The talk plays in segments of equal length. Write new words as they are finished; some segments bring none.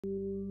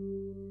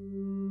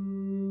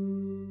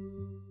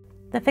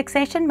The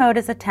fixation mode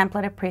is a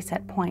template of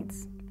preset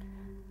points.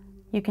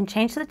 You can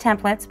change the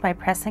templates by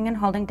pressing and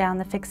holding down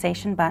the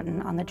fixation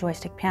button on the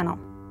joystick panel.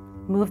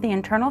 Move the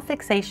internal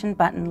fixation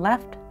button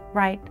left,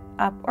 right,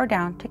 up, or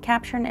down to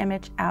capture an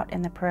image out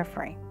in the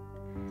periphery.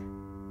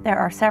 There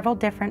are several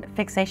different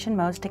fixation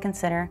modes to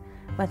consider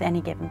with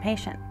any given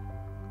patient.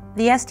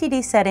 The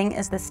STD setting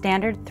is the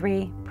standard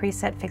 3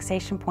 preset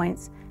fixation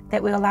points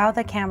that will allow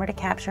the camera to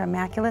capture a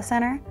macula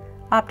center,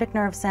 optic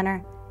nerve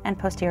center, and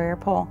posterior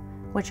pole,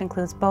 which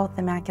includes both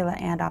the macula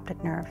and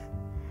optic nerve.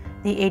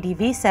 The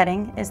ADV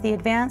setting is the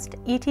advanced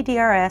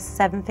ETDRS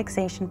 7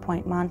 fixation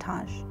point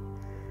montage.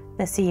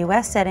 The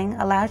CUS setting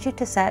allows you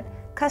to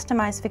set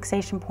customized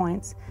fixation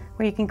points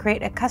where you can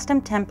create a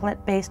custom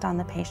template based on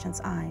the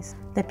patient's eyes.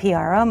 The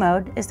PRO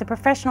mode is the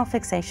professional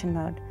fixation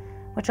mode,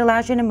 which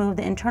allows you to move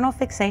the internal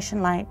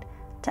fixation light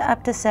to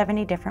up to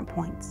 70 different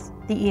points.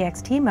 The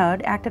EXT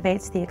mode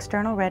activates the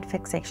external red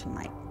fixation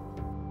light.